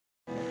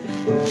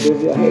And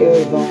if your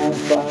hair's on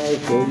fire,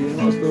 so you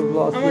must have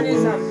lost I'm gonna your do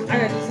way. something. I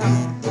gotta do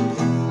something.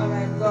 I'm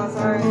gonna go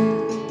outside.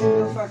 Do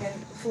a fucking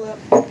flip.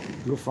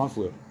 Do a front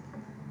flip.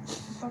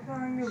 What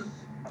can I do?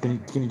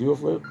 Can you do a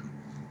flip?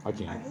 I I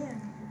can't.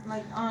 can.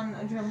 Like on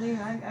a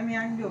trampoline. I mean,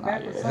 I can do a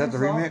backward yeah. Is that the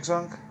remix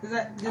song? Does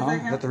that Is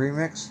count? that the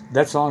remix?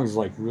 That song is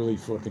like really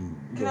fucking Can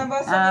good. I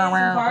bust some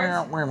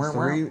parts?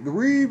 It's the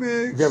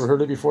remix. Have you ever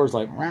heard it before? It's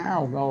like,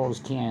 wow, those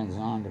cans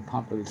on the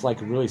pump. It's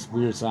like a really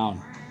weird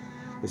sound.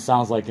 It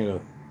sounds like they're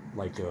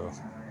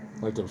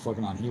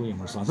fucking on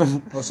helium or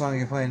something. What song are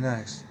you playing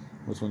next?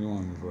 Which one you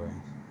want me to play?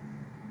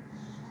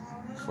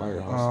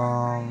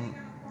 Firehouse.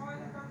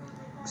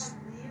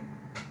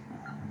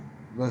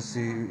 Let's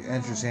see.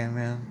 Enter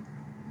Sandman.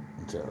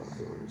 Metallica.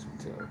 Where's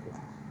Metallica?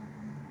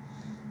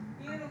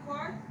 You in a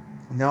car?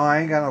 No, I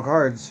ain't got no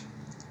cards.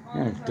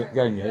 Yeah,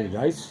 got any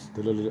dice?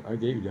 I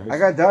gave you dice. I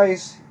got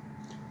dice.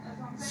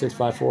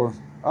 654.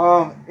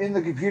 In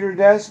the computer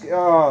desk, They're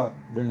not.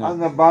 on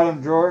the bottom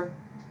drawer,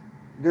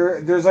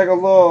 there's like a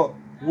little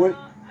wood.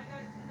 I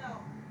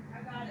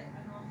got it.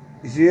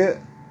 You see it?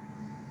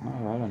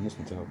 Oh, I don't miss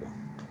Metallica.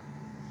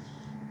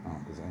 Oh,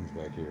 because M's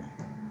back here.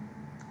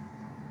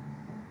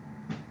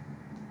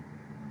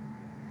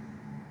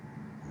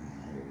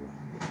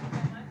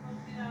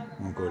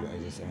 I'm going to go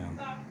to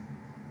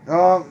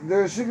SSM.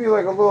 There should be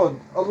like a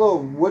little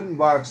wooden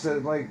box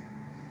that like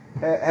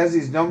has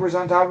these numbers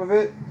on top of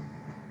it.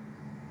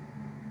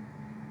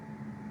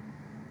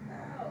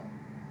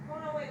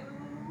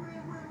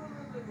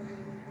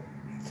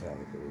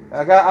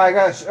 I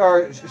got.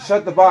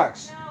 Shut the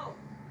box. No.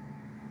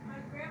 My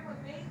grandpa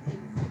made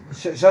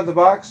these. Shut the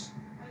box.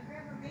 My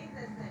grandpa made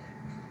this thing.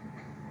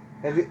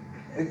 Have you?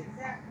 This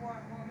exact one.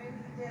 Well, maybe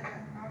he did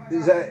it.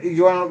 Is that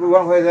you want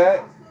to play that?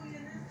 I'll school you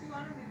in this too. I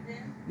don't give a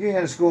damn. You ain't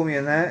gonna school me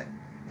in that.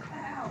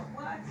 Ow,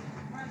 what?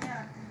 Run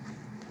that.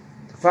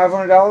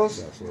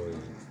 $500. Absolutely.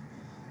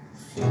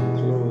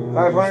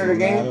 500 a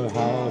game?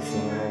 Called Joe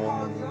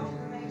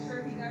to make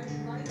sure he got his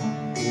light.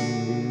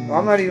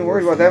 I'm not even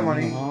worried about that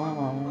money.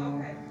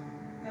 Okay.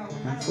 No,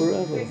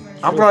 Forever.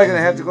 I'm probably gonna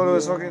have to go to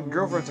his fucking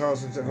girlfriend's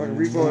house and fucking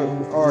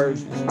repo or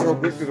throw a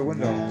brick through the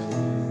window.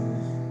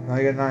 Now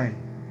you got 9.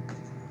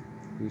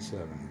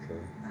 37, okay.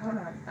 hold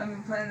on. I've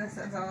been playing this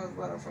since I was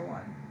little for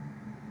one.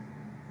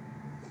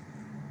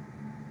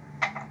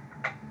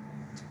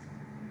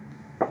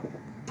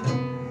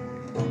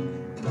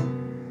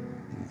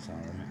 That's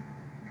alright.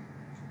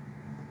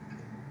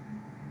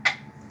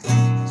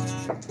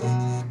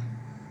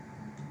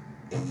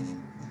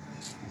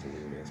 That's a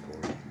weird ass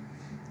chord.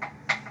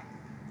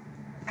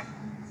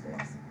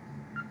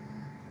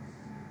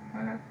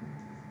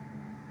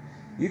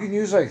 You can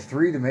use like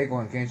 3 to make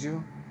one, can't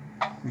you?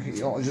 You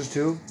can, just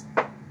 2?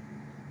 Why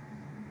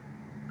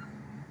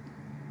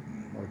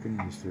couldn't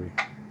you use 3?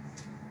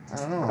 I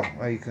don't know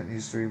why you couldn't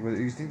use 3, but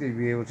you think they'd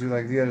be able to.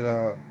 Like if you had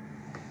a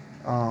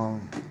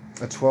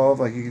 12,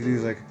 like you could do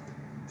like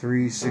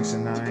 3, 6,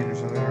 and 9 or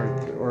something,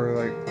 or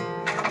like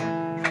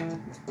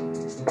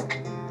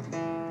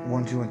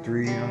 1, 2, and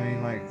 3. You know what I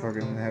mean? Like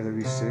fucking have there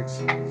be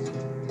 6.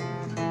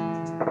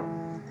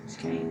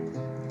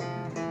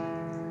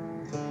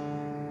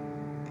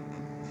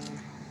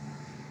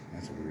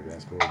 That's a weird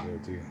ass chord there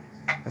too.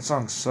 That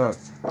song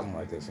sucked. I don't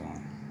like that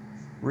song.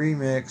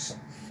 Remix.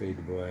 Fade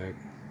to Black.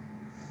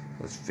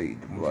 Let's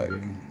fade to black.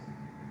 Pretty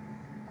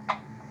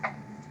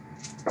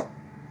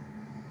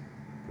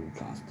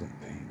constant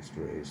pain,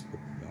 disgrace.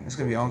 It's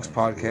gonna be Unk's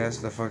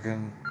podcast. The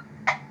fucking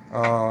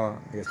I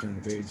guess turn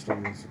the page to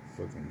this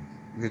fucking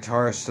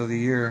guitarist of the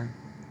year.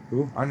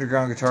 Who?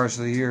 Underground guitarist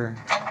of the year.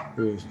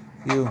 Who is?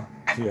 You.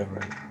 Yeah,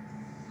 right.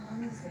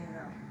 I'm just saying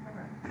no.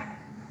 Okay.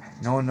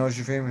 No one knows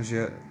you're famous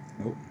yet.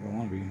 Nope, don't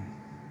want to be.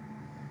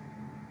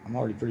 I'm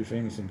already pretty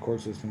famous in the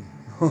court system.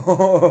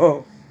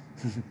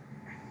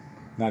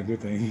 Not a good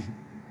thing,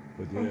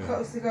 but From yeah.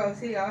 coast to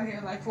coast, he out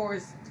here like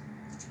Forrest.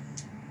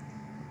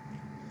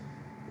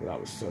 Well,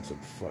 that was such a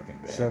fucking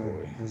bad 7.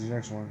 boy. What's the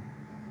next one?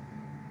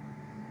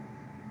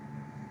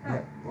 No,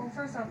 Yeah. well,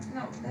 first off,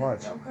 no.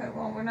 What? Okay,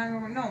 well, we're not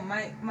gonna. No,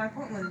 my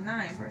point was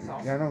 9. First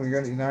off. Yeah, I know. You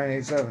got 9,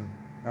 8, 7.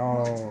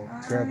 Oh,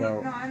 crap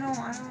out. No, I know. I don't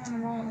want to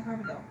roll on the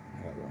carpet though.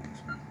 I got wrong,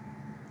 so.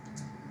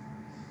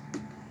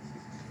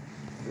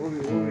 What are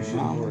we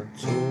shooting for?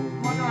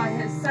 Well, no, I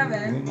hit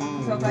 7.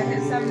 So if I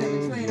hit 7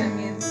 in between, that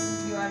means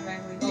you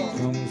automatically go.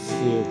 Come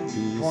sit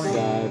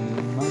beside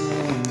my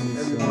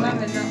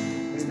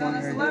 11. No,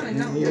 that's 11.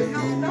 No. Yeah,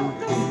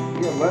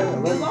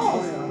 11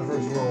 lost. on the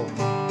first roll.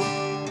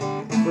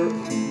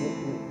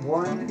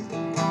 One,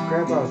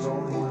 crap out's the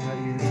only one that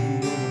you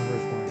use on the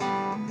first point.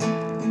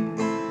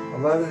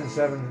 11 and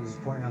 7 is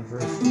point on the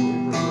first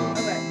roll.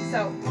 Okay, so,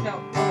 no,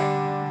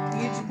 okay.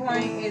 You get your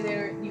point, either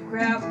you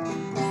grab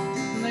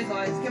Snake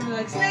Eyes, Kimberly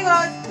like, Snake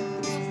Eyes!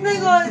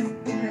 Snake Eyes!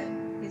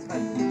 He's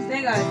fine.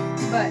 Snake Eyes.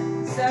 But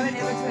 7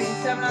 in between,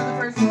 7 on the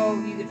first roll,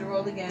 you get to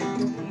roll again.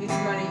 You use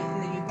your money,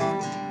 and then you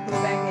put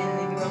it back in, and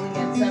then you roll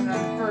again. 7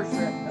 on the first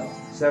rip, though.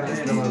 7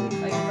 and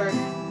 11. Like first.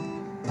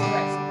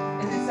 Okay.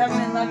 And then 7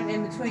 and 11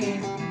 in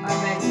between,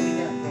 automatically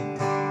done.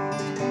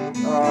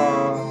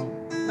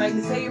 Like,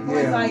 say your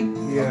point's like,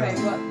 Yeah. okay,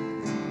 what?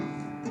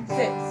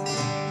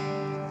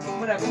 6.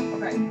 Whatever,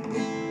 okay.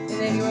 And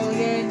then you roll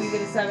again, you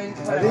get a 7, I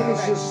whatever. think it's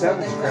okay. just So 7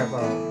 then crap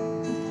out.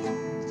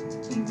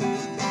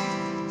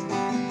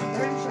 I'm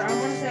pretty sure, I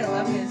want to say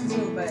 11 is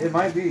too, but It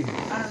might be. I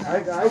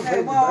don't know. I Okay,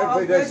 played, well, I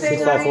played good that thing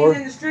since I 6x4. ain't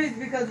in the streets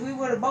because we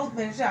would have both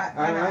been shot.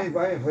 I know. ain't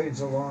played in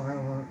so long. I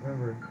don't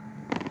remember.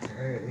 I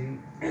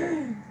got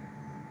 8.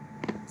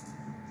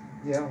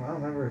 Yeah, I don't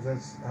remember if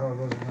that's how it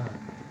goes or not.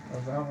 I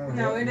don't remember.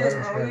 No, what it is.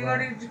 letters When you crap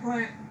go out. to your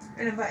point,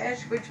 and if I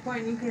ask you which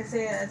point, you can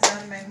say it. That's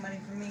automatic money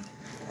for me.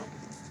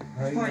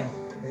 How you point. know?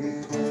 8. I think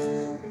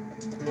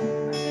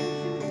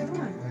you should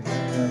one. I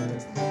can't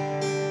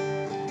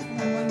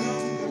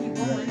Keep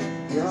going.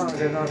 Yeah,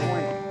 there's another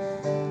point.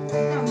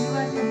 No, you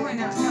got your point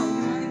now. No,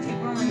 you only keep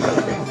rolling. I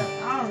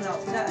don't know.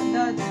 That's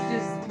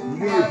just. You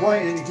get your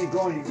point and you keep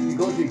going. You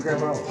go till you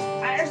crap out.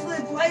 I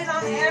actually played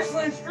on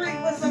Ashland Street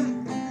with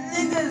some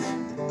niggas.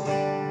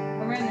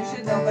 I ran the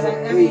shit though, but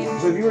I mean.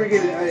 So if you were to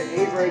get an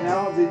 8 right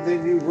now,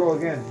 then you roll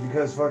again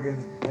because fucking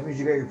that means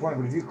you got your point.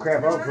 But if you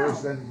crap out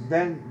first, then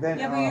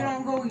Yeah, but you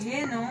don't go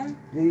again, no.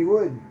 Yeah, you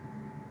would.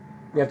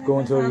 You have to go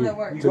until That's you. how that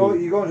works.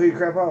 You go until you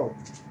crap out.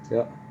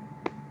 Yeah.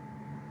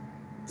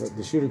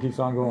 The shooter keeps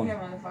on going. Yeah,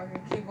 motherfucker,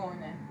 keep going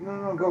then.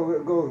 No, go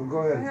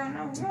ahead. Hell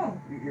no, go.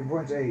 Your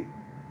point's 8.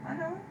 I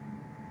know.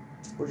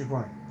 What's your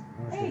point?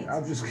 I'm just 8. kidding.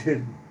 I'm just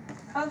kidding.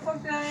 How the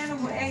fuck did I end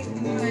up with 8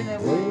 and you ended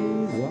up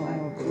Waves with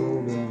are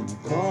cold and the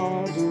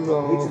clouds are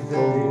all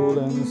full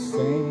and the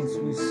saints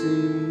we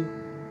see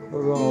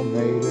are all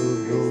made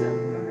of gold.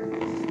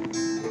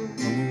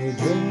 And your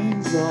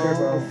dreams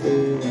are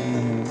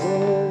failing us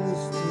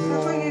How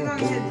the fuck you gonna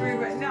get 3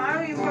 right now? I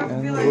don't even fucking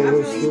feel like and I feel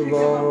worst like you of picked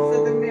them up and set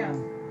all them down.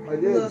 I You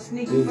little did.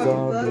 sneaky is fucking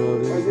our bug. blood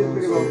I did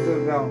pick it up and set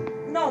it down.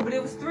 No, but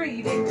it was 3.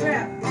 You didn't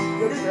grab.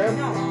 Good crap.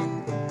 No.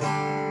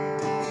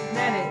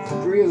 That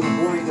is. 3 is a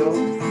point though.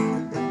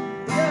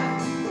 Yeah.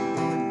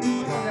 Oh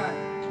my god.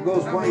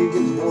 Goes point, you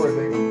get the 4, I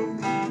think.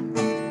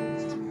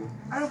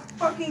 I don't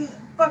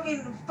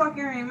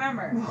fucking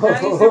remember. I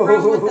used to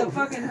run with the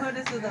fucking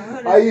hoodest of the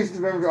hoodest. I used to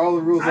remember all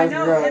the rules. I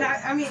know, forgot. and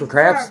I mean, For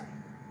craps?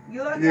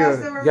 You lucky Yeah. I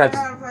still remember Got-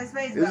 how to play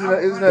space. Isn't but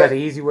that- isn't You got the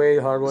easy way,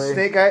 the hard way.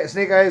 Snake eyes,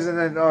 and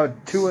then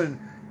 2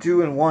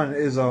 and 1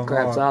 is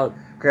Craps out.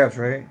 Craps,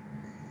 right?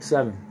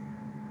 7.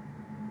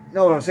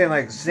 No, what I'm saying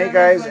like snake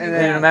 7 eyes, and and It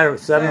doesn't then matter.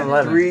 7 and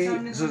 11.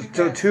 3.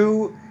 So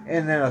 2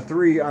 and then a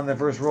 3 on the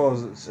first roll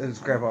is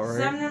crap out, right?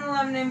 7 and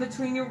 11 in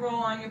between your roll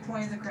on your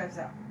points and craps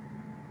out.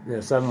 Yeah,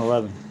 7 and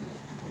 11.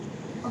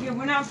 Okay,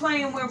 we're not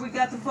playing where we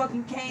got the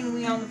fucking cane and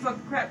we on the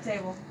fucking crap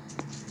table.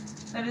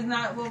 That is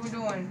not what we're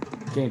doing.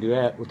 You can't do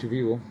that with 2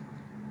 people.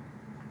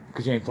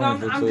 Because you ain't No,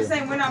 playing I'm just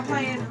saying we're not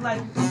playing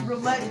like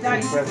roulette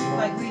dice.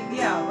 Like we,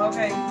 yeah,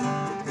 okay.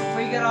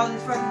 Where you got all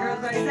these fucking girls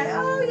ready to say,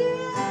 oh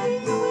yeah,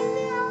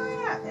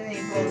 yeah, and then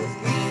you blow the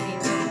screen.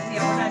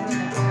 Yeah, we're not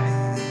doing that. Okay.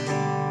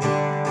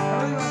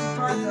 I really want some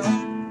cards though.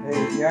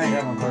 Hey, yeah, I ain't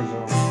got no cards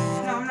though.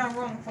 No, I'm not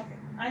rolling. Fuck it.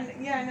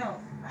 Yeah, I know.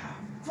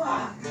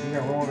 Fuck. You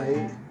got rolling an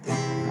 8.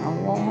 I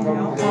want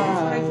No, to I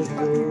keep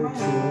fucking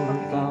rolling.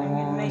 I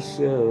want to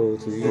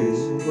shelter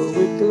you, but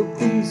with the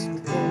beast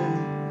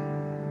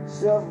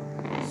side.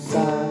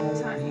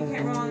 You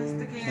can't roll on this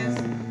sticky ass.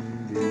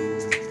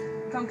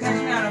 Come catch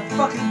me out of a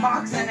fucking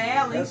box in the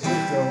alley. That's 6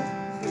 though.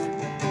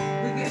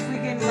 We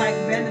can like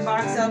bend the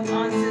box up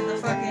onto the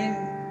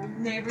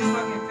fucking neighbor's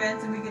fucking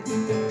fence and we can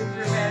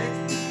rip at it.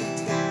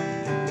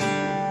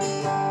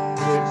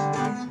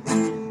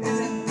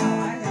 No,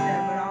 I hit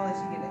that, but I'll let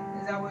you get it.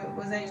 Is that what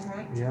was that your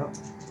point? Yeah.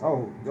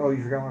 Oh,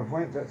 you forgot my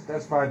point?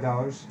 That's $5.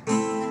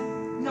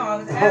 No, I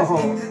was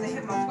asking because it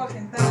hit my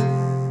fucking thumb.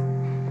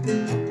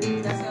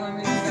 That's the only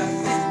reason I got a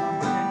 6,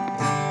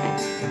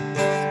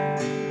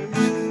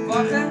 motherfucker.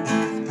 Vodka?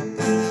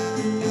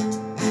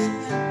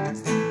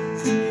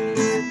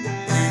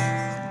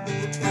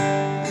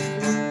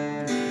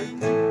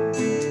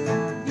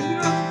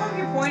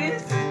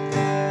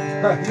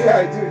 Yeah,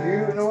 I do. Do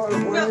you know what the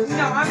point No, is?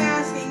 I'm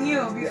asking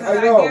you because I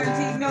I know.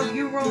 guarantee. No,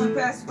 you rolling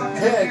past fucking. I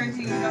 10.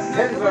 guarantee you don't.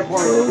 10 is my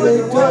point. It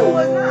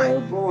was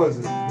not. What was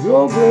it?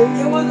 Your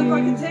It wasn't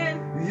fucking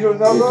 10. You don't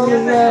know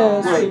Yes, I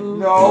know. those? Wait,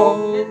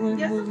 no. Yes,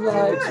 When it's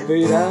lights good.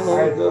 fade out,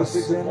 I had the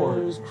 6 and 4.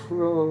 sinners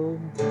crow.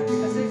 A 6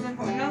 and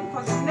 4. No,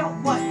 fucking no.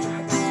 What?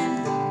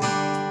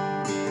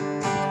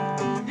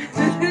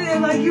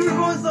 Like you were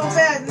going so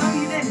fast. No,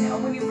 you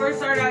didn't. When you first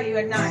started out, you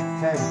had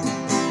 9. 10.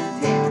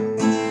 10.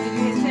 Did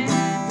you hit 10? No,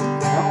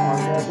 I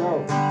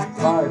got out.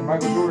 5.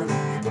 Michael Jordan.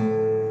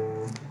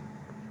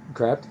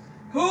 Crapped.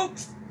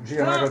 Hoops. She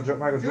got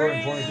Michael Jordan,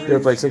 You 23. ever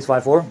played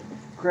 6x4?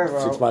 Crap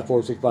out.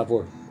 6x4,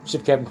 6x4.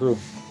 Ship Captain Crew.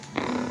 I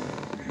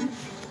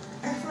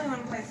actually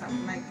want to play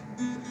something like.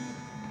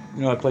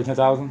 You know how to play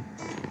 10,000?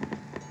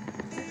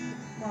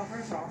 Well,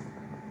 first off,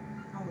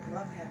 I would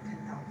love to have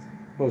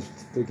 10,000. Well,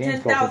 the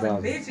game's called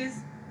 10,000 10,000. bitches.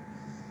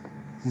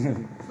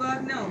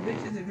 Fuck no,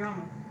 bitches are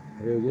drama.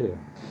 Hell yeah.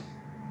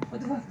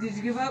 What the fuck? Did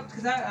you give up?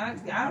 Because I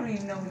don't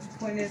even know what your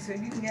point is, so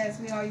you can ask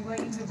me all you want.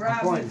 You can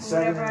bribe me Point for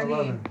 7 whatever I and need.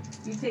 11.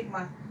 You take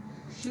my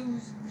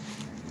shoes.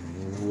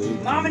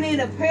 Wait. Mama need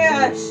a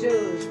pair of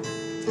shoes.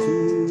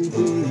 to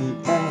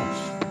the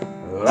ash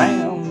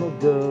and the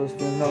dust,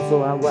 and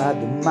also I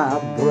wiped my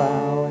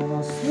brow and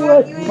I Fuck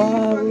sweat you and my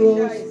your fucking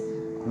rust. dice.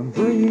 I'm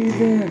breathing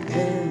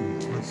in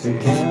the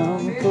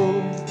chemical.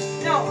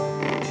 No.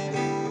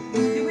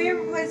 Did we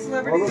ever play Oh,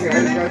 Celebrity look at it.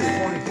 You got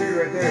Experiment? the 23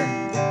 right there.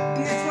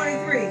 You did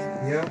 23.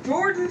 Yeah.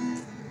 Jordan.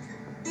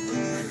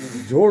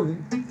 Jordan.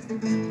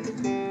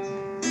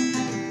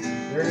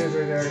 There it is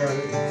right there. I got it.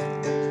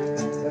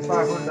 That's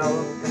 $500.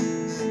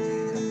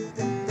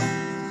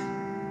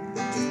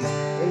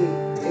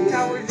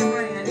 Kyle, where's your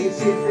money? I need Eight, you.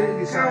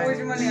 50 Kyle, where's sign.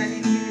 your money? I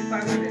need to give you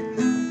 500.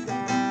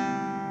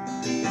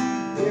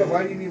 Yeah,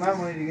 why do you need my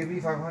money to give me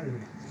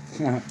 500?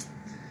 Why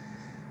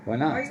Why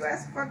not? you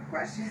asking fucking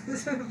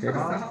questions? First Yeah.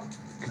 off.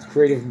 It's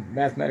creative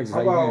mathematics is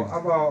How how you about, win. how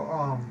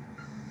about,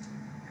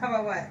 How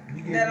about what?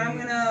 You give That me- I'm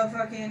gonna you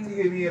fucking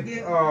give me a, give.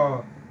 Give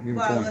Well, me a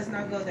point. let's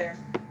not go there.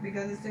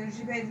 Because as soon as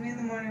she pays me in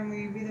the morning, I'm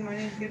gonna give you the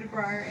money to get it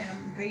prior, and I'm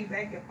gonna pay you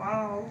back at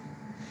fall.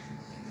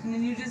 And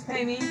then you just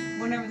pay me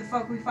whenever the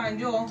fuck we find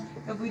Joel.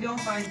 If we don't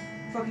find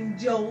fucking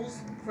Joel's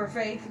for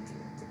fake,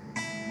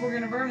 we're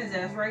gonna burn his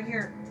ass right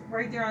here.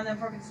 Right there on that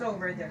fucking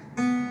stove right there.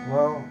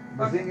 well,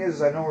 the Okay. thing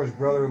is, I know where his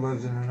brother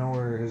lives and I know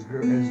where his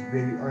baby,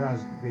 or not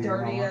his baby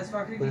Dirty mama. ass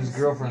fucker. But his You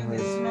girlfriend can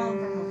lives. smell him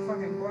from a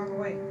fucking block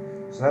away.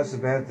 So that's the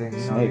bad thing. You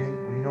know, Snake.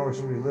 when you know where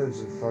somebody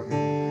lives, it's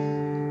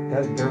fucking,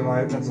 that's their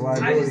life, that's a I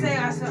liability. just say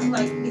I smell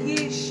like he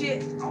is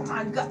shit. Oh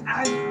my god.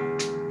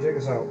 Check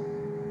us out.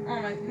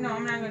 Oh my. No,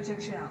 I'm not gonna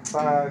check shit out.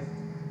 5,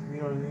 you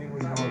know what I mean?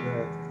 What do you know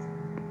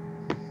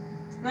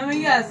about Let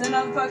me guess. And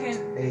I'm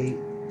fucking. that? 8.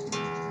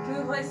 Can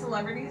we play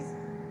celebrities?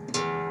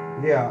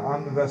 Yeah,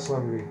 I'm the best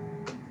celebrity.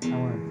 I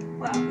win.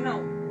 Well, no.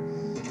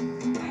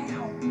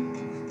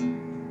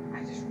 Ow.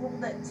 I just rolled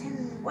that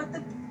 10. What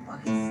the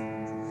fuck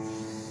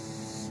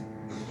is.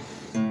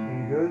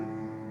 You good?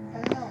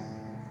 I don't know.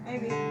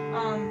 Maybe.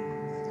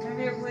 Have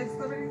you ever played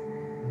celebrities?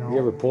 No. You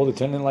ever pulled a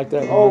tendon like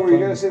that? Oh, when you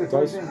you're gotta say the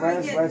playing first name, Oh,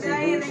 Brandon yeah, last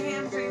Diana name, Bruce?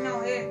 Hamstring.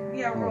 No,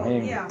 yeah, Oh, roll.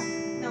 hang. Yeah.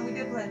 No, we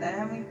did play that,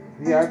 haven't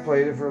we? Yeah, I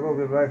played it for a little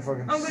bit, but I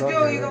fucking Uncle suck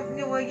Joe, at you it.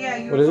 go. Well, yeah,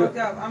 you What were is it? fucked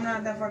up. I'm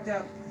not that fucked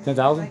up.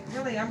 10,000? Like,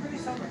 really, I'm pretty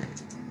sober.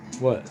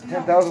 What?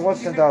 10,000?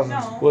 What's 10,000?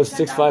 No, Well, it's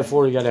 10,000.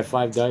 654. You gotta have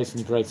 5 dice, and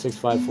you can write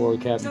 654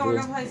 cap No, and we're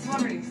three. gonna play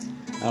celebrities.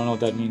 I don't know what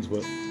that means,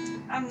 but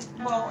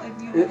Well,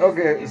 if you.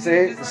 Okay, if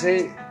say- you just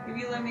say- let me,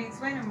 if you let me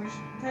explain them, we should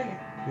tell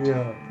you.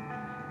 Yeah.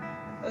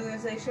 I was gonna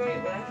say show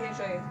you, but I can't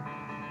show you.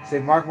 Say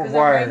Mark Because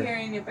I'm right McGuire. here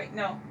in your face.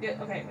 No, yeah,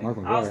 okay. Wait. Mark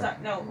I'll McGuire.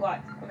 stop. No, what?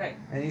 Okay.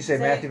 And you say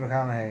Say- Matthew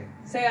McConaughey.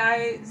 Say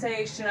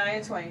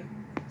Shania Twain.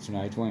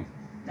 Shania Twain.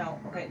 No,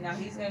 okay, now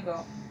he's gonna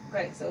go.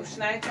 Okay, so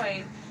Shania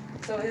Twain.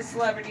 So his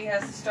celebrity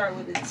has to start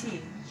with a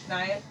T.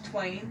 Shania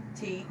Twain,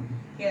 T.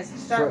 He has to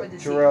start with the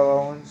T. Terrell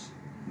Owens.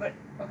 But,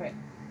 okay.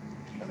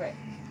 Okay.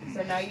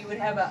 So now you would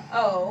have a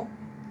O.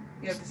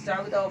 You have to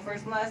start with O,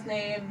 first and last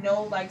name.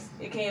 No, like,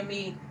 it can't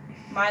be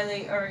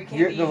Miley, or it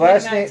can't be. The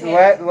last Hannah name, the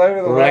Montana. letter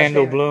of the last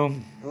Orlando name.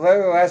 Bloom. The letter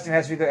of the last name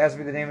has to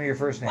be the name of your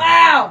first name.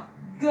 Wow!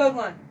 Good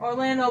one.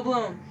 Orlando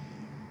Bloom.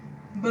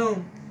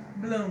 Boom.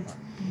 Bloom.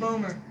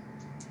 Boomer.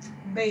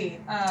 B.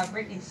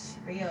 Britney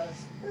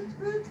Spears.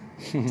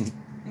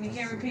 And you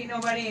can't repeat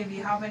nobody. If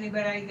you help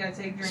anybody, you gotta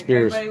take a drink.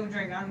 Spears. Everybody will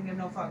drink. I don't give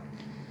no fuck.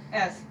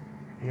 S.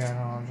 Yeah, no,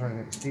 I'm trying to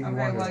think. Stevie Okay,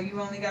 Wonder. well, you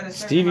only got a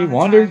certain Stevie amount of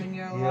Wonder? time, and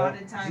you're Yeah.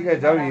 allotted time. You to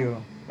got go W.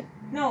 out.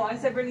 No, I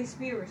said Britney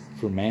Spears.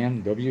 For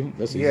man, W.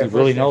 That's easy. Yeah,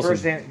 Willie Nelson.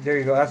 First name, there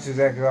you go. That's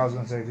exactly what I was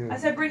going to say, too. I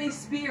said Britney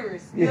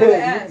Spears. You have the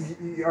S.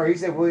 Or he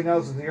said Willie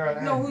Nelson. You're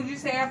on No, N. who'd you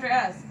say after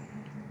S?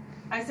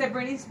 I said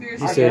Britney Spears.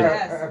 He I after said-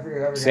 S. I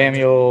forget.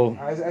 Samuel.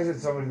 I said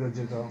somebody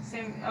legit, though.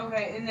 Same,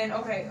 okay, and then,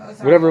 okay. Oh,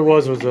 sorry. Whatever it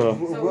was So uh.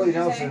 what'd Willie you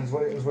Nelson say? is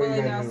what Willie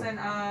you guys Nelson,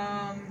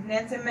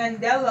 Nelson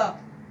Mandela.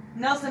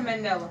 Nelson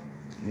Mandela.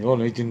 Oh,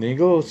 Nathan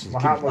Nichols. do.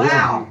 Mahatma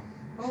Wow.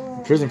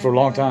 Oh, Prison for a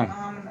long time.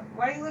 Muhammad-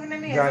 Why are you looking at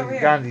me? It's Gandhi. over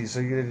here. Gandhi, so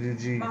you got to do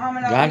G.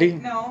 Muhammad Gandhi? Ali?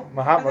 No.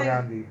 Mahatma I think-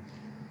 Gandhi.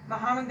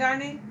 Muhammad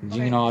Gandhi?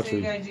 Gene okay, so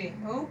you Autry. got G.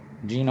 Who?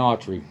 Gene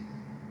Autry.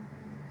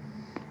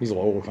 He's an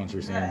old country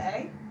Is that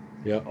singer. an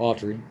Yeah,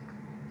 Autry.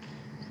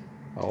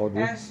 A?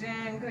 Audrey.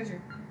 Ashton Kutcher.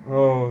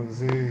 Oh,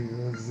 Z.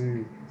 Let's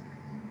see.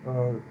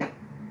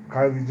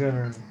 Kylie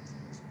Jenner.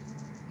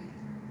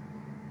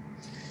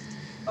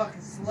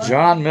 Fucking slut.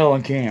 John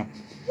Mellencamp.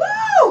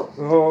 Woo!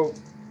 Oh,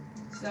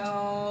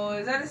 So,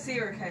 is that a C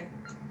or a K?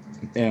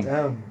 M.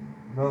 M.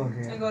 It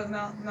Mellencamp. goes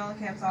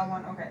Mellencamp's all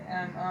one. Okay,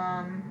 and,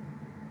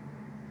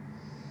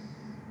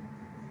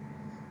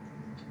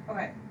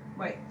 okay,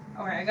 wait.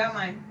 Okay, I got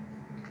mine.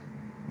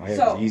 I have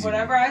So, an easy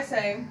whatever I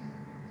say,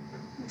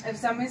 if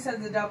somebody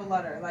says a double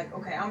letter, like,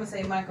 okay, I'm gonna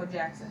say Michael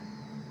Jackson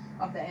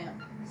of the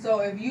M. So,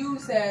 if you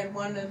said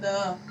one of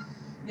the,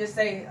 just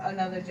say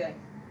another J.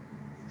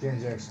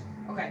 Janet Jackson.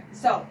 Okay,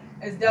 so,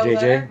 it's double JJ?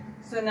 letter,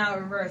 so now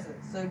reverse it.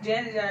 So,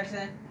 Janet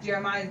Jackson,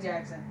 Jeremiah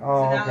Jackson.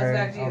 Oh, so now okay. it's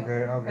back to you. Okay,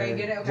 okay. Okay,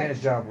 get it? Okay.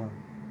 Janis Joplin.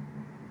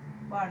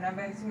 Wow, now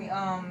back to me.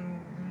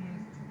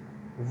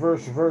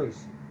 Reverse.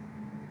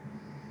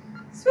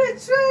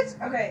 Switch.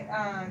 Okay,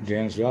 one.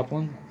 Janis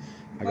Joplin.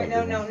 I wait,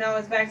 got a no, good one.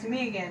 it's back to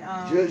me again.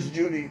 Judge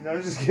Judy. No,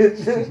 I'm just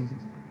kidding.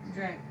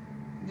 Drink.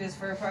 just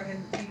for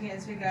fucking, you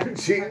can't speak out.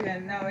 She-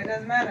 Fucking, no, it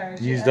doesn't matter.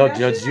 You used I up know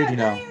Judge she's Judy not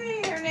now.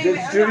 naming her name.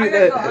 Judge Judy, I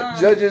gotta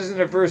go, Judge isn't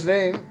her first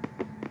name.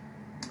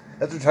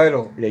 That's her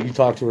title. Yeah, you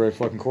talk to her at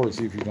fucking court.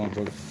 See if you don't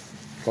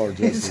call her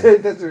He Judge.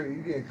 said that's her.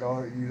 You can't call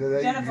her. You said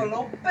that. Jennifer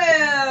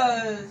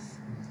Lopez.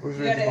 Who's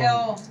You her got an name?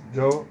 L.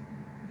 Joe.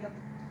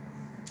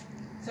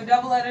 So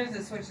double letters,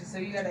 it switches. So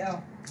you got an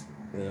L.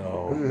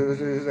 No.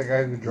 Who's that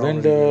guy who draws?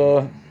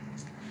 Linda.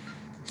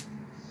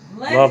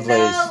 Linda,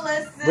 Lovelace.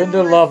 listen, Linda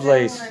listen,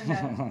 Lovelace.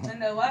 Linda.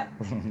 Linda what?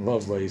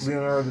 Lovelace.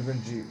 Leonardo da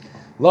Vinci.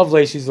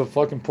 Lovelace, she's a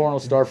fucking porno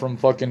star from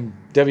fucking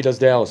Debbie Does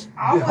Dallas.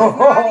 I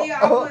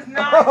was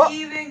not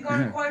even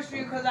going to question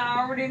you because I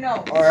already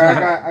know. All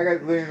right, I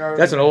got Leonardo.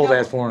 That's an da old Vinci.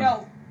 ass porn. No.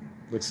 Like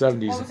What was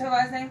 70s. her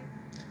last name?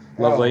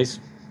 Lovelace.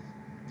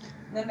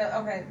 Linda.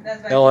 Okay,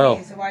 that's back LL. to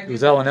me. So why It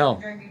was L and L.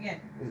 drink again?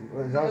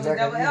 Was It that was back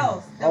double at you?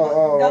 L's.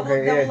 Oh,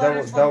 okay, yeah,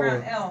 letters double.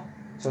 around L.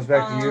 So it's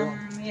back to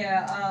you.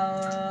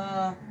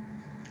 Yeah,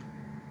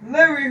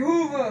 Larry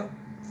Hoover.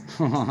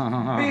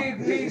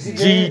 Big Is he Meaty. Is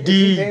he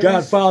GD famous?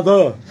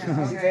 Godfather.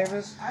 No, Is he okay.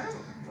 famous? I don't.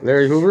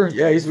 Larry Hoover?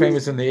 Yeah, he's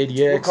famous in the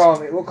We'll ADX.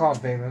 call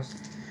him famous.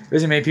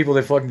 There's many people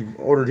that fucking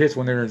ordered hits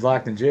when they were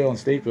locked in jail in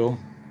Stateville.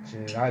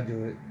 Shit, I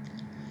do it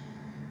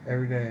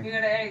every day. You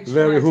got an H.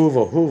 Larry Come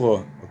on.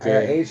 Hoover. I got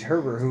Okay. H.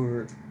 Herbert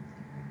Hoover.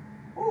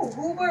 Ooh,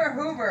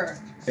 Hoover.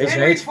 H and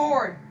Henry H?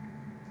 Ford.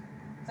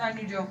 It's on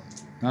you, Joe.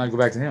 Now I go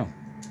back to him.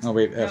 No,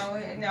 wait, F. No,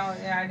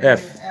 yeah, I didn't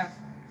F. do it. F.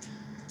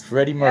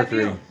 Freddie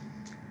Mercury. F you.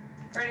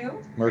 Freddie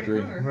who? Mercury.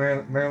 Freddie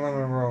Hoover. Marilyn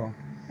Monroe.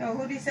 No,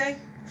 who'd he say?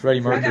 Freddie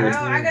I Mercury.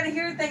 gotta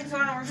hear things so I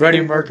don't remember.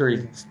 Freddie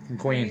Mercury. You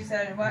Queen.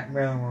 said what?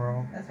 Marilyn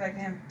Monroe. That's back to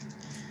him.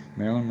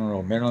 Marilyn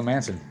Monroe. Marilyn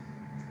Manson.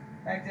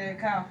 Back to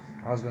Kyle.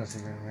 I was gonna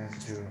say Marilyn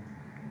Manson too.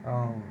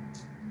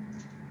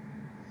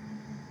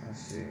 Let's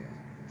see.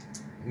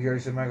 You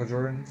already said Michael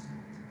Jordan.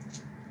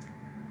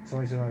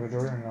 Somebody said Michael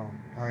Jordan. Or no.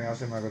 All right, I'll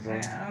say Michael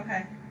Jordan. Yeah,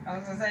 okay. I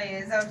was gonna say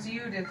it's up to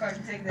you to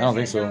fucking take that. I don't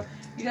think shit, so. Joe.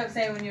 You kept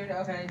saying when you were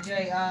okay,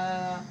 Jay.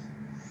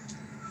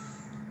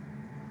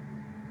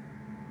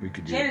 We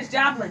could do. Janis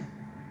Joplin.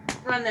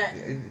 Run that.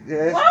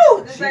 Yeah,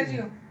 Whoa! This back to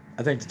you.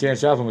 I think the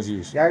Janis Joplin was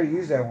used. Yeah, I already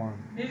used that one.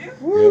 Did you?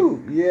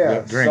 Woo! Yeah,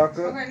 Yep, drink.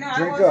 sucker. Okay, no, I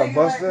Drink wasn't up,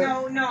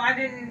 Buster. No, I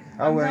didn't.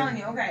 I I'm win. telling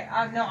you. Okay,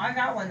 no, I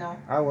got one though.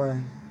 I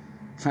win.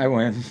 I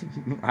win.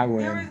 I There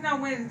win. is no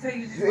win until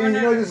you just You run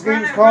know out, this run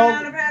game's out, called? run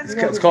out of passes. You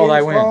know what It's this called game's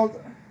I Win.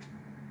 called?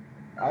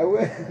 I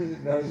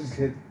win. No, just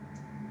kidding.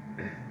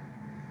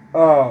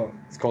 Oh,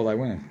 It's called I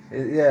Win.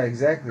 yeah,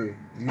 exactly.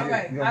 You,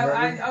 Okay, you don't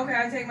remember?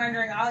 I take my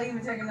drink. I'll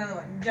even take another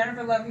one.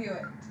 Jennifer Love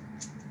Hewitt.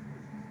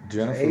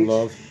 Jennifer H.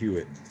 Love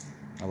Hewitt.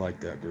 I like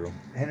that girl.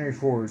 Henry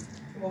Ford.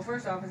 Well,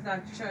 first off, it's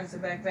not your turn, so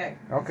back.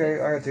 Okay, I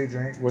gotta take a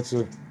drink. What's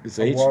the? It's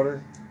Some H.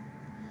 water.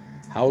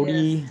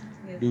 Howdy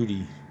Yes.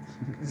 Doody.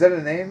 Is that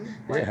a name?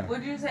 Yeah.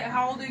 What'd you say?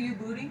 How old are you,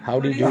 booty?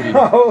 Howdy What did you doody. say?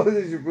 How old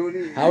is your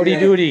booty? Howdy Yeah.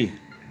 Doody.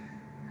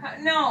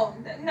 No.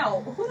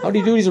 Who the Howdy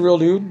fuck- Doody's a real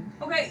dude.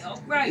 Okay,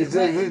 right. Is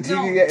it but a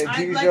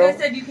TV like show? I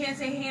said, you can't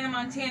say Hannah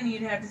Montana.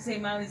 You'd have to say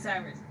Miley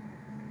Cyrus.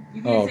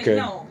 You can't Oh, say okay.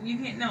 no. You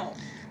can't no.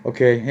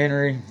 Okay,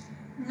 Henry.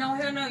 No,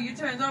 hell no. Your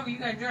turn's over. You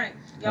got to drink.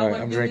 Y'all All right,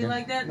 wouldn't I'm do drinking. me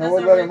like that. No, That's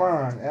what all letter right. am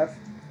I on? F?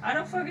 I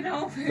don't fucking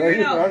know. No, Figure it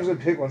I'm out. just gonna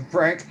pick one.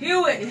 Frank.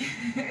 Hewitt.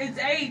 It's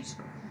H.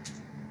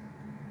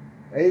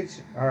 H?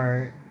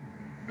 Alright.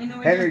 You know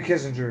what Henry you-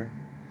 Kissinger.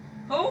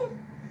 Who?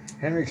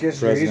 Henry Kissinger. He's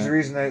President. the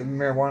reason that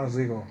marijuana's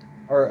legal.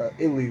 Or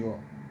illegal.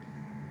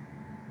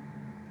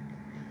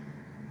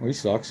 Well, he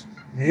sucks.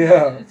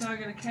 Yeah. It's all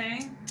got a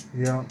K.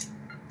 Yeah.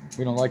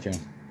 We don't like him.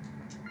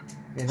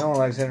 Yeah, no one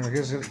likes Henry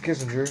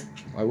Kissinger.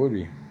 Why would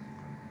we?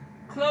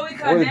 Chloe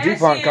Kardashian. Or the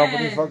DuPont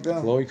company. Fuck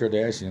them. Khloe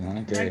Kardashian, huh?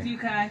 Back to Okay. you,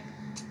 Kai.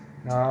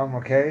 No, I'm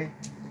okay.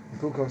 The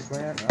Ku Klux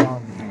Klan.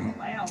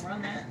 Wow,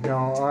 run that.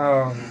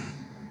 No,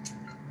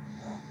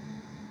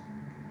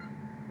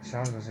 so I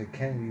was gonna say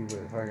Kennedy,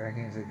 but fuck, I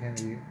can't say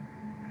Kennedy.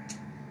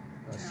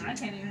 Let's see. I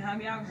can't even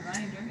help you out because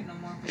I ain't drinking no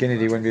more.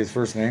 Kennedy wouldn't be his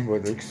first name,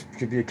 but it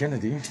could be a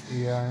Kennedy.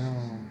 Yeah, I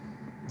know.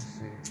 Let's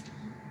see.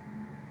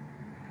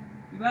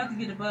 You about to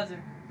get a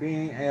buzzer.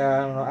 Being,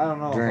 yeah, I don't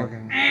know. Drink.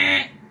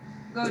 Fucking.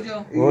 Go,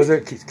 Joe. What was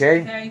it?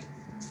 K? Okay.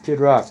 Kid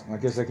Rock. I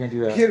guess I can't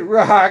do that. Kid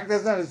Rock.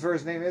 That's not his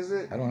first name, is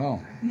it? I don't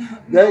know.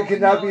 That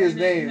cannot be his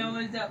name. No,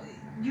 it's that.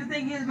 You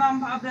think his mom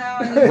popped out?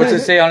 What's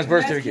it say on his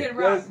birth That's certificate? Kid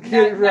Rock. That's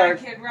Kid not Rock.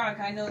 Kid Rock.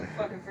 I know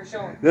fucking for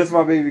sure. That's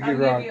my baby Kid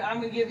Rock. I'm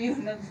gonna give you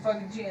another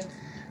fucking chance.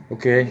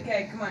 Okay.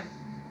 Okay, come on.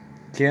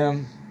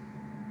 Kim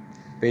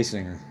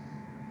Basinger.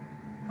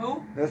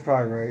 Who? That's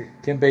probably right.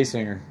 Kim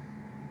Basinger.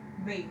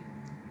 B.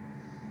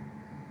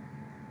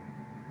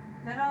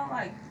 That all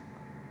like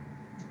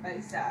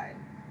Bayside.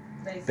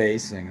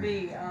 Basinger.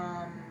 B.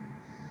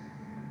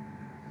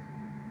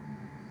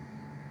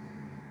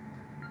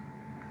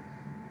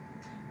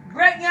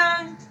 Brett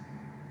Young.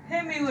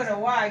 Hit me with a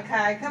Y,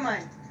 Kai. Come on.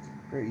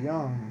 Great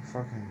Young.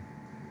 Fucking.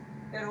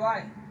 Get a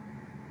Y.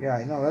 Yeah,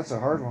 I know. That's a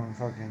hard one.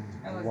 Fucking.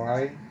 That was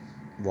Why?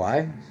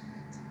 Why?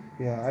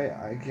 Yeah,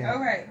 I can't.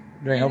 Okay.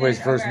 There ain't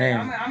nobody's first Okay,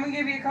 name. I'm gonna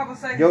give you a couple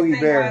seconds Yogi to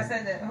think Bear. why I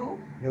said that. Who?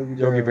 Yogi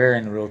Yogi Berra. Berra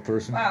ain't a real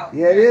person. Wow.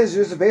 Yeah, it is. He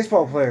was a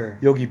baseball player.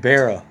 Yogi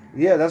Berra.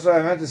 Yeah, that's what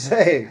I meant to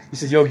say. You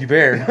said Yogi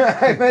Bear.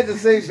 I meant to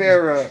say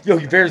Farrah.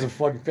 Yogi Bear's a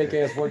fucking fake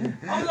ass fucking.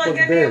 I was like,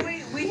 fucking bear.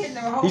 goddamn, we hitting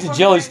the whole. He's a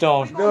fucking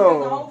Jellystone. we gonna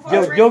hit the whole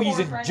fucking Yogi's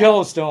a rainforest right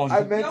Jellystone. I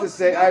meant to Yogi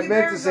say. I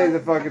meant to say Bear's the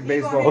a- fucking he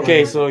baseball. gonna hit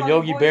Okay, the so fucking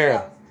Yogi Boy Bear.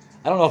 Scouts.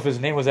 I don't know if his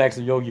name was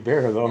actually Yogi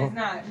Bear though. It's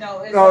not. No,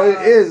 it's No,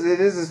 it is. It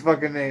is his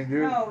fucking name,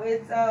 dude. No,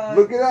 it's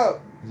Look it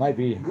up. It might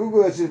be.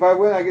 Google that shit. If I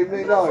win, I get $1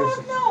 million.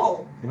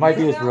 No. It might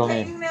be You his know, real you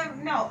name. never-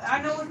 No,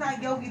 I know it's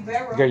not Yogi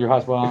Berra. You got your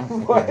hotspot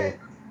on? What? Okay.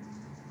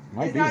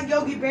 Might It's be. not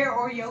Yogi Bear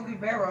or Yogi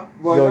Berra.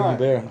 Why Yogi not?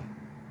 Bear.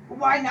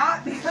 Why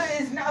not? Because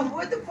it's not.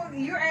 What the fuck?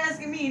 You're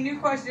asking me and you're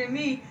questioning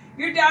me.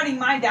 You're doubting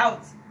my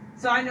doubts.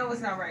 So I know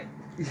it's not right.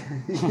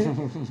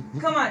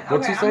 Come on. What's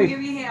Okay, he I'm say? gonna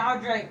give you a hint. I'll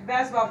drink.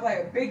 Basketball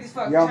player. Big as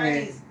fuck. Yao Ming.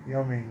 Chinese.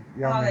 Yao Ming.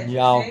 I'll Yao let Ming. you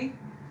Yao. see.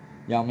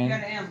 Yao You Ming. got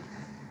an M.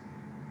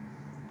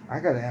 I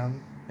got an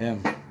M.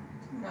 M.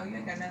 No, you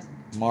ain't got nothing.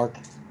 Mark.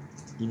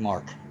 E.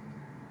 Mark.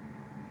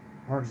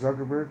 Mark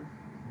Zuckerberg.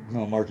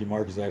 No, Marky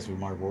Mark is actually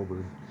Mark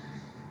Wahlberg.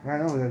 I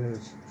know who that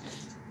is.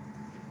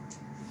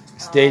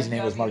 Stage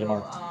name was Marky W,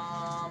 Mark.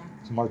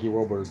 It's Marky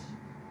Wahlberg.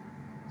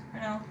 I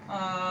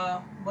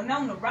know.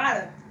 Winona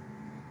Ryder.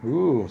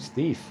 Ooh,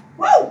 Steve.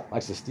 Woo!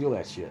 Likes to steal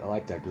that shit. I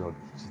like that girl.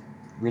 She's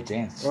rich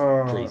and crazy.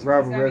 Robert It's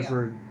gotta be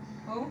Redford.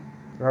 Who?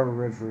 Robert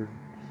Redford.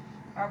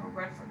 Robert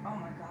Redford. Oh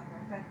my god,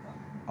 right back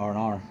though.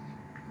 R&R.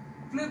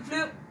 Flip,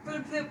 flip,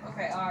 flip, flip.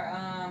 Okay,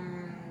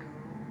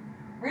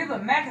 Reba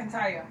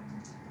McEntire.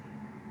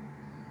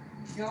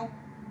 Yo.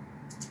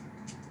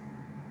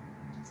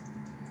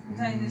 I'm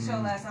telling you the show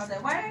last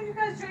night. Why aren't you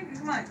guys drinking?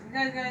 Come on,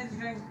 you guys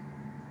drink.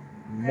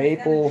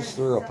 Maple drink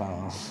syrup. some-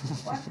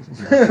 I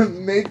don't know.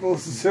 Maple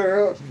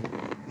syrup.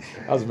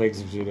 I was making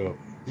some shit up.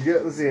 You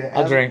get. Let's see.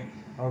 I'll drink.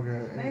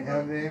 Okay. Maple.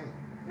 And name.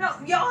 No,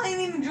 y'all ain't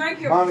even drank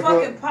your Monica-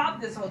 fucking pop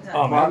this whole time.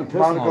 Oh, man. pissing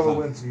Monica all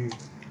the Lewinsky.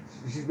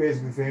 She's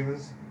basically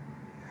famous.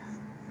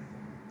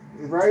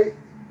 Right?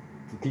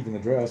 For keeping the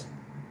dress.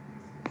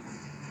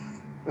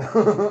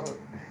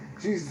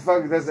 She's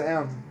fucking. That's the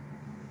M.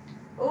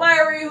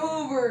 Larry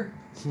Hoover.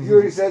 You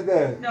already said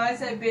that. No, I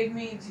said Big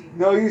Meaty.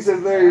 No, you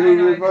said Larry I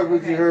know Hoover. I Fuck did.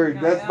 what you Okay. heard.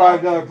 No, That's no.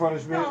 $5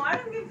 punishment. No, I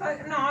don't give a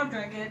fuck. No, I'll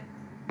drink it.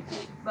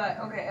 But,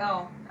 okay,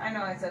 L. I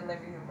know I said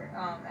Larry Hoover.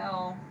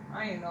 L. I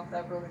don't even know if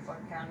that really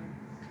fucking counted.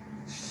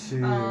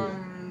 Shit.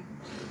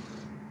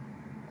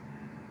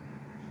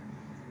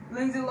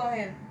 Lindsay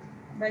Lohan.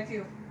 Back to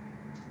you.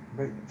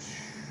 But,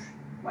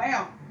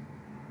 Wow.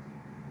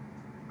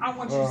 I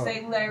want you to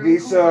say Larry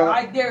Lisa- Hoover.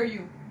 I dare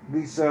you.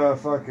 Lisa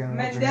fucking.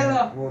 what's her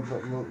Mandela. name? Well,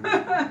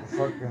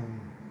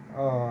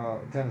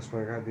 fucking tennis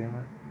player. God damn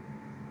it.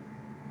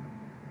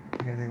 I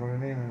can't think what her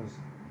name is.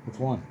 Which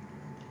one?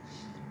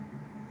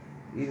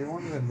 Either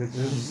one of them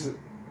bitches.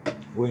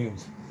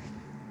 Williams.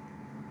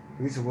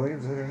 Lisa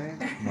Williams, is that her name?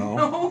 No.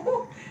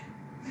 No.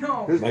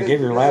 No. Who's- I gave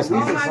her her last Oh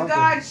name. Lisa my something.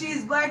 god,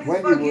 she's black as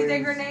Wendy fuck. You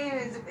think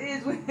Williams. her name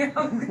is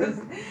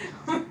Williams?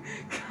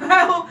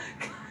 Kyle.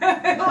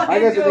 I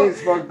got the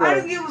names fucked I up.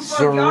 don't give a fuck.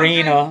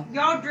 Serena.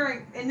 Y'all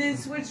drink and then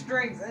switch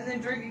drinks and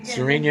then drink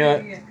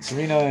again.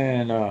 Serena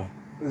and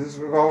Is this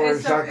revolver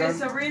It's shotgun?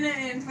 Serena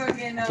and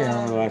fucking. I can't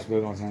remember the last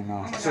one's name Oh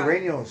now. my God.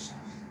 Serenios.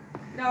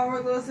 No, her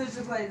little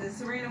sister plays it.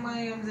 Serena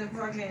Williams and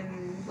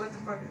fucking what the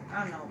fuck?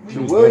 I don't know. She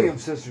The was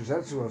Williams sisters,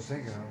 that's who I was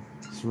thinking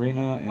of.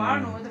 Serena and Well, I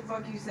don't know what the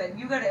fuck you said.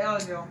 You got an L,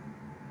 Joe.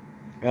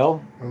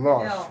 L. I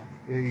lost. L.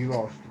 Yeah, you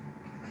lost.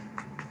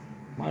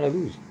 Why'd I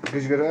lose?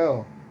 Because you got an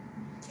L.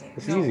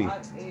 It's easy.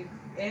 If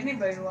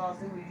anybody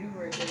lost, it was you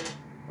right there.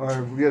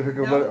 Alright, we gotta pick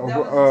a That letter, was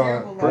a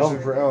terrible person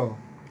loss. for L.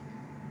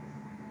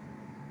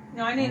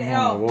 No, I need an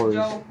Oh, L, Lord.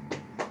 Joe.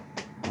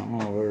 I don't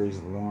know where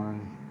is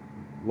Lauren.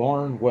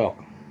 Lauren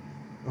Welk.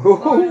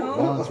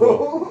 Lawrence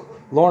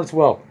Lawrence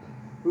Welk.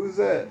 Who's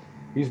that?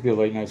 Used to be a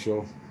late night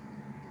show.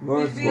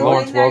 Lawrence Used to be a Welk.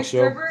 Lawrence late night Welk show.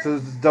 stripper. So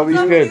it's Stop W.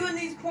 good. doing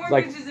these porn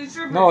Like- bitches and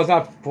strippers. No, it's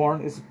not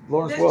porn. It's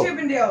Lawrence That's Welk.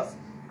 Chippendales.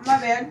 My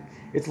bad.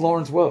 It's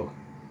Lawrence Welk.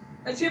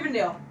 A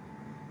Chippendale.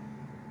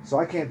 So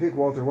I can't pick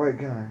Walter White,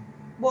 can I?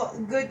 Well,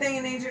 good thing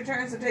it ain't your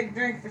turn, so take a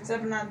drink for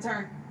stepping out of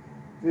turn.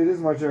 It is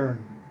my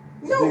turn.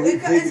 No, Take-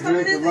 it's take a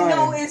coming drink in. of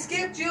No, mine. it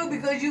skipped you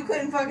because you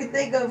couldn't fucking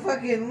think of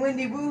fucking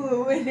Wendy Boo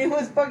Hoo, and it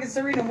was fucking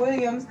Serena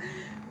Williams.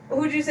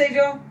 Who'd you say,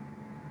 Joe?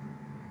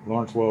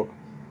 Lawrence Welk.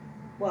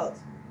 Welt.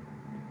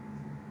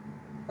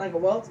 Like a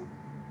welt?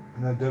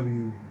 Not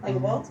W. Like a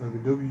welt? Like a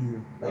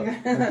W. Like Like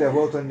a- that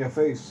welt on your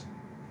face.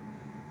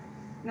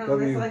 No,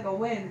 W. that's like a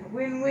win.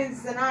 Win-win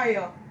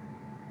scenario.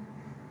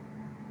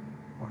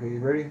 Okay, you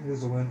ready? This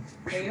is a win.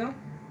 Are you?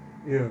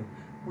 Yeah.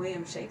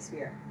 William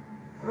Shakespeare.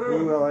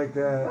 Ooh, I like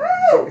that.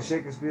 Woo!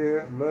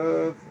 Shakespeare,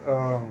 love.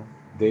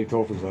 Dave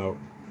Tolfer's out.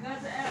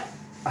 That's an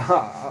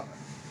F.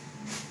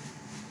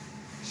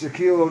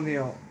 Shaquille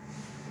O'Neal.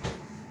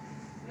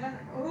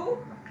 Who?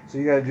 So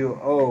you gotta do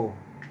O.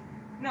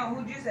 No,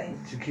 who'd you say?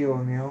 Shaquille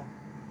O'Neal.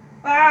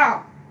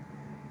 Wow!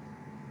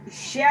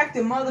 Shaq the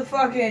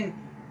motherfucking.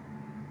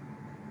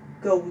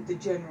 Go with the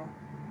general.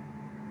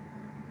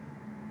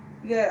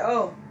 You got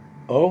O.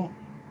 Oh?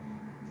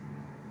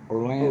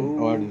 Orlando.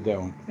 Ooh. Oh, I did that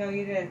one. No,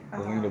 you didn't.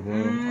 Orlando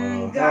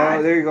Bloom, God.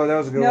 Oh, there you go. That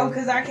was a good No, one.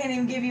 because I can't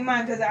even give you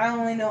mine because I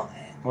only know.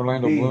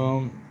 Orlando B.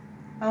 Bloom.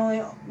 Only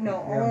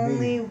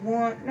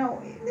one.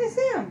 No, it's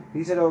him.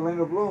 He said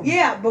Orlando Bloom.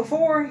 Yeah,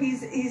 before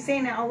he's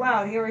saying it out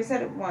loud. He already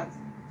said it once.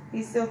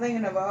 He's still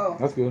thinking of O.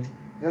 That's good.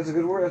 That's a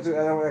good word.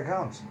 That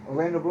counts.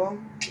 Orlando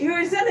Bloom. He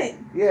already said it.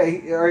 Yeah,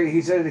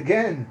 he said it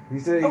again. He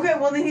said. Okay,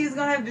 well then he's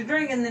gonna have to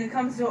drink, and then it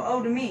comes to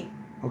O to me.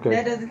 Okay.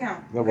 That doesn't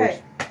count. That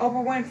okay.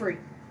 Oprah Winfrey.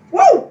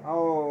 Woo!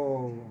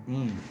 Oh.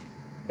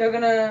 They're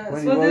gonna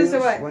Wendy split Williams.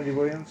 this or what? Wendy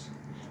Williams.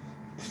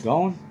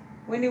 Stone?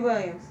 Wendy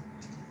Williams.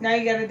 Now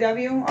you got a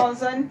W all of a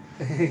sudden?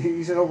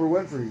 You said Oprah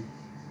Winfrey.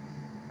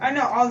 I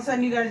know, all of a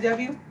sudden you got a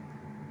W?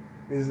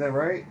 Isn't that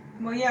right?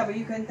 Well, yeah, but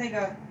you couldn't think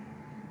of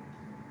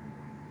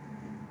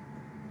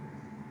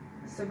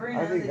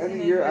Sabrina. I think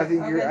you're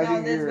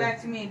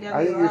back to me. W,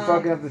 I think you're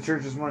fucking up the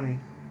church's money.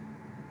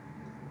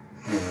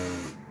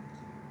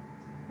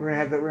 We're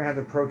gonna have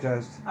to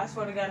protest. I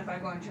swear to God, if I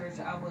go in church,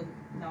 I would.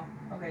 No.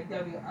 Okay,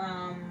 W.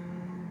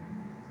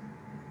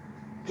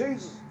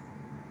 Jesus.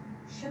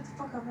 Shut the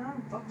fuck up! I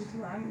don't fuck with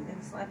you. I'm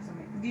gonna slap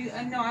somebody.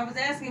 No, I was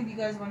asking if you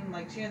guys want to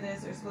like share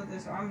this or split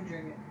this, or I'm gonna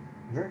drink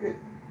it. Drink it.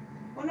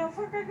 Well, no,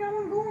 fuck, I got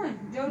one going.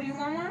 Joe, do you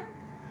want one?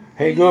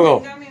 Hey Google.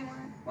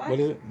 What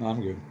is it? No,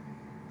 I'm good.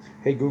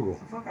 Hey Google.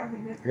 Fuck, I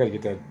gotta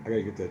get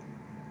that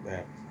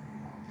app.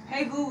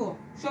 Hey Google,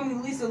 show me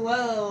Lisa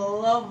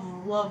love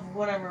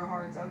whatever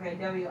hearts. Okay,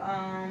 W.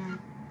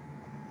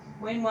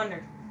 Wayne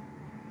Wonder.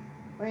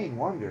 Wayne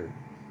Wonder.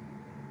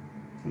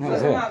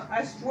 What's that?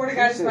 I swear to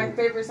God, it's my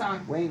favorite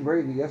song. Wayne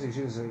Brady. Yes, he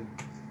should have said.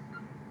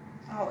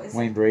 Oh, it's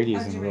Wayne Brady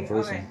isn't a real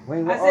person. Okay.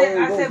 Wayne,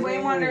 I said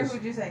Wayne Wonder.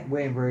 Who'd you say?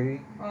 Wayne Brady.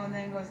 Oh, and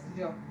then it goes to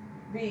Joe.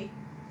 B.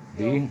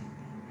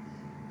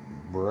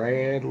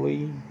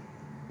 Bradley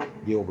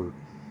Gilbert.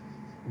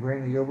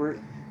 Brandon Gilbert.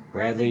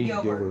 Bradley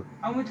Gilbert.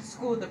 I went to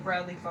school with the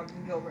Bradley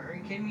fucking Gilbert. Are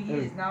you kidding me? He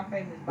is not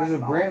famous. There's a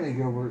Bradley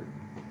Gilbert.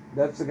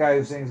 That's the guy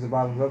who sings the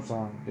Bottoms Up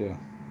song. Yeah.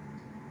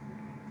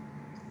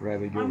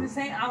 Bradley Gilbert. I'm just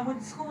saying, I went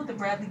to school with the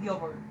Bradley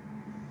Gilbert.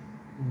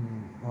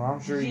 Well, I'm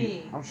sure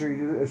you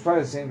do. It's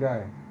probably the same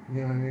guy.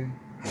 You know what I mean?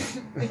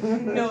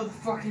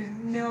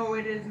 No,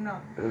 it is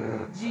not.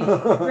 G.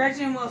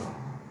 Gretchen Wilson.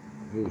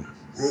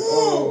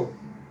 Oh.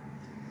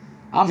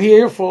 I'm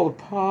here for the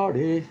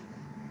party.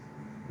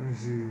 Let me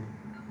see.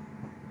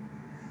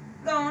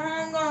 Go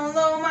home, gonna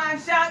load my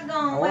shotgun.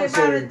 I Wait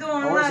by the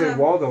door. want to say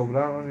Waldo, but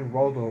I don't know any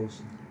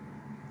Waldos.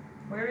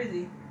 Where is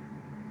he?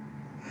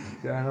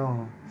 Yeah, I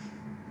know.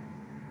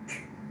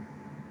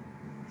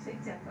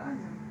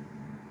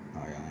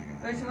 Oh, yeah,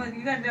 I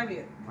You got a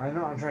W. I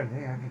know. I'm trying to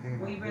think. I can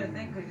think. Well, you better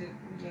think because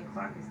your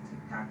clock is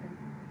tick-tocking.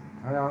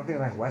 I know. I'm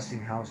thinking like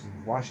Westinghouse in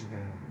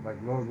Washington, like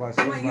those last.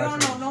 You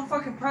don't know no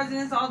fucking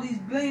presidents. All these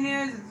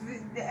billionaires.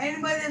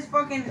 Anybody that's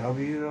fucking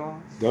W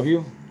though.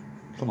 W?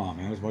 Come on,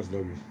 man. There's a bunch of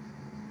W's.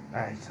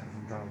 Alright, so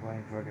I'm drawing a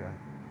blank. Fuck it.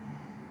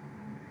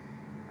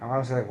 I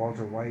want to say like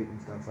Walter White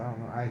and stuff. I don't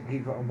know. I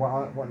keep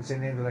wanting to say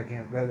names that I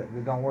can't.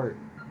 That don't work.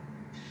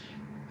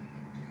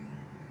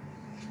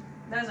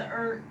 That's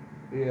an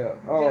Yeah.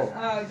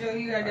 Oh. Joe,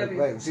 you got a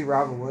W. Like, see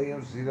Robin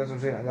Williams. See, that's what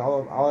I'm saying.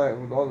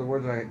 All the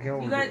words I came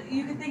up with.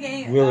 You can think of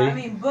any.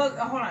 Willie.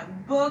 Hold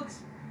on.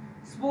 Books,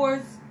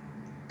 sports.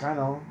 I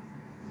know.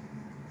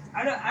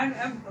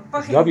 I'm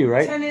fucking W,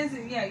 right? Tennis.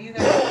 Yeah, you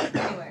got it.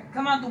 Anyway,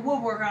 come out the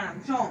woodwork on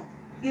him. Show him.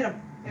 Get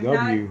him. If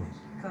W. not,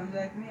 come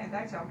back to me. I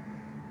got y'all.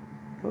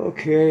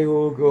 Okay,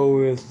 we'll go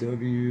with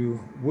W.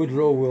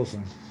 Woodrow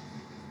Wilson.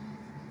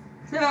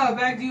 No,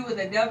 back to you with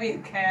a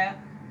W, Cap.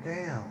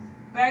 Damn.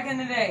 Back in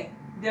the day,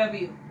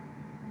 W.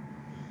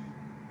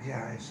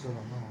 Yeah, I still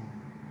don't know.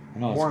 I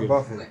know, Warren good.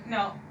 Buffett.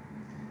 No.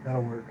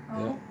 That'll work.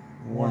 Oh. Yeah.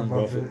 Warren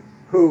Buffett.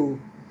 Who?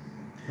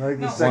 Like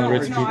the second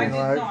rich richest people. man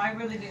alive. No, I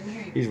really didn't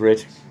hear you. He's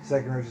rich.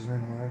 Second richest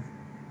man alive.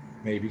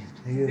 Maybe.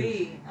 He is.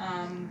 B.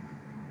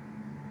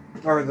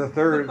 Or the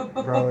third,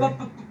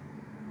 probably.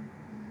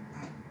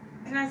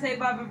 Can I say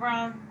Bobby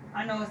Brown?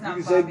 I know it's not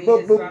You can Bobby.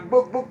 say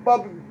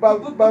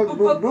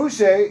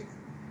Boucher.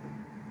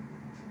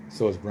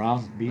 So it's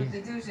Brown, B? With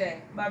the touche.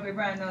 Bobby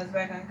Brown knows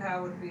back on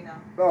Kyle with B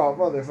now. Oh,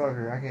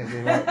 motherfucker. I can't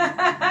say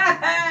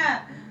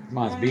that.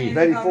 Mine's B.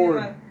 Betty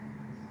Ford.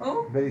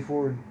 Who? Betty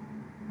Ford.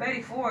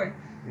 Betty Ford.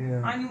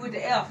 Yeah. On you with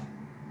the F.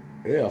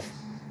 F.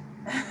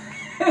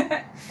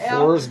 F.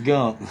 Forrest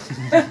Gump.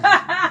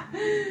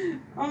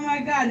 Oh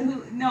my God.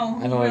 Who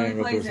really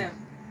plays him?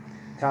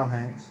 Tom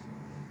Hanks.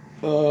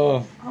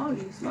 Oh,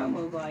 you smoke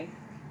move like.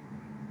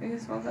 You can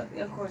smoke up?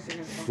 Yeah, of course you're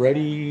going to smoke.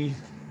 Freddie.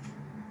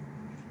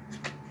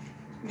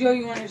 Joe,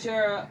 you want to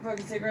share a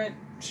fucking cigarette?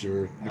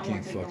 Sure. I won't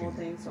can't take the whole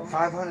fucking. thing, so.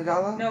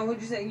 $500? No,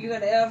 who'd you say? You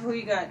got an F? Who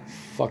you got?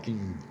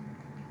 Fucking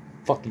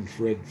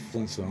Fred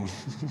Flintstone.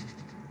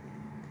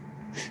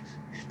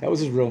 That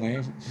was his real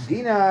name.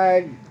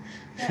 Denied.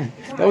 Yeah,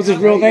 That was his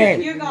real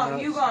name. You're gone.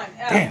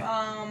 F.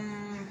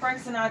 Damn. Frank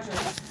Sinatra.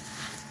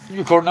 You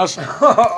recording us?